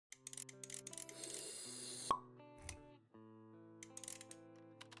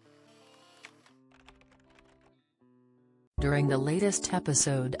During the latest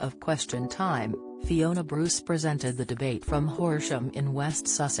episode of Question Time, Fiona Bruce presented the debate from Horsham in West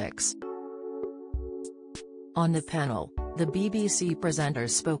Sussex. On the panel, the BBC presenters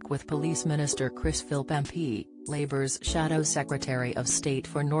spoke with Police Minister Chris Philp MP, Labour's Shadow Secretary of State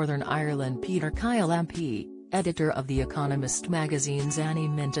for Northern Ireland Peter Kyle MP, editor of The Economist magazine's Annie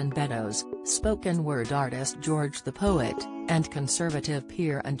Minton Beddoes, spoken word artist George the Poet, and Conservative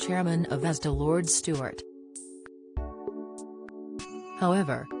peer and chairman of ESDA Lord Stewart.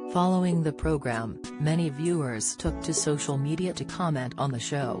 However, following the programme, many viewers took to social media to comment on the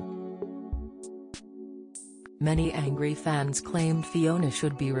show. Many angry fans claimed Fiona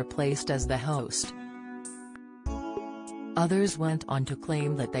should be replaced as the host. Others went on to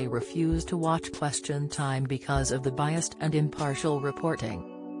claim that they refused to watch Question Time because of the biased and impartial reporting.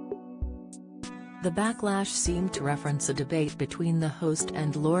 The backlash seemed to reference a debate between the host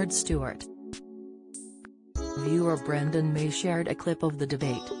and Lord Stewart. Viewer Brendan May shared a clip of the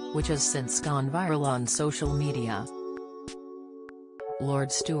debate, which has since gone viral on social media. Lord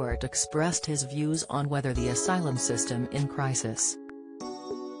Stewart expressed his views on whether the asylum system in crisis.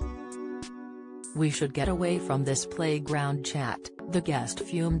 "We should get away from this playground chat," the guest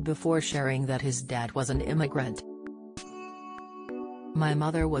fumed before sharing that his dad was an immigrant. "My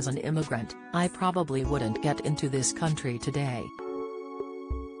mother was an immigrant, I probably wouldn't get into this country today.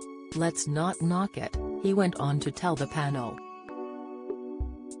 Let's not knock it," he went on to tell the panel.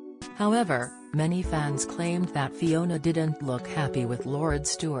 However, many fans claimed that Fiona didn't look happy with Lord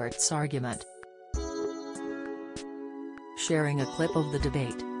Stewart's argument. Sharing a clip of the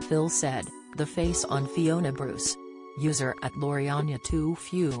debate, Phil said, "The face on Fiona Bruce." User @Lorianya2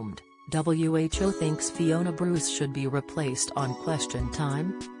 fumed, "WHO thinks Fiona Bruce should be replaced on Question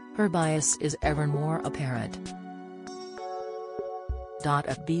Time? Her bias is ever more apparent."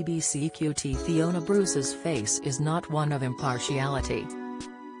 At BBC QT, Fiona Bruce's face is not one of impartiality.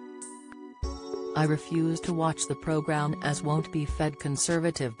 "I refuse to watch the programme as won't be fed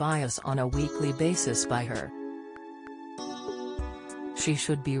conservative bias on a weekly basis by her. She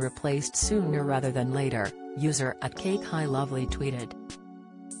should be replaced sooner rather than later," user @CakeHighLovely tweeted.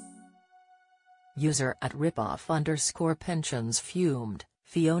 User @Ripoff_pensions fumed,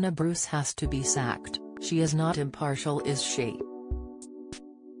 "Fiona Bruce has to be sacked, she is not impartial, is she?"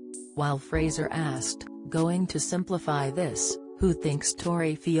 While Fraser asked, "Going to simplify this, who thinks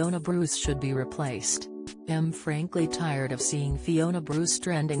Tory Fiona Bruce should be replaced? I'm frankly tired of seeing Fiona Bruce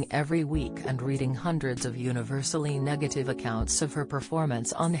trending every week and reading hundreds of universally negative accounts of her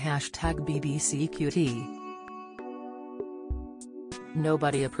performance on #BBCQT.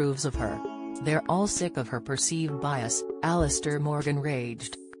 Nobody approves of her. They're all sick of her perceived bias," Alistair Morgan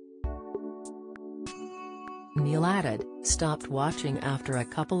raged. Neil added, "Stopped watching after a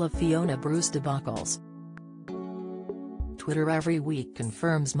couple of Fiona Bruce debacles. Twitter every week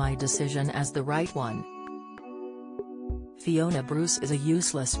confirms my decision as the right one. Fiona Bruce is a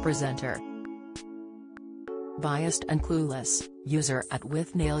useless presenter. Biased and clueless," user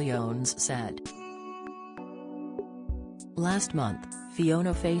 @WithNailYones said. Last month,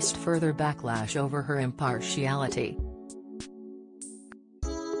 Fiona faced further backlash over her impartiality.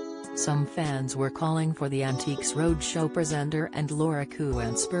 Some fans were calling for the Antiques Roadshow presenter and Laura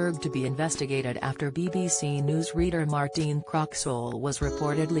Kuenssberg to be investigated after BBC newsreader Martine Croxall was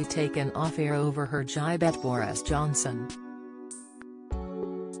reportedly taken off-air over her jibe at Boris Johnson.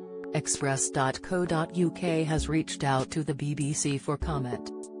 Express.co.uk has reached out to the BBC for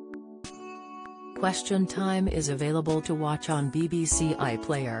comment. Question Time is available to watch on BBC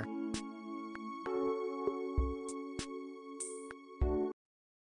iPlayer.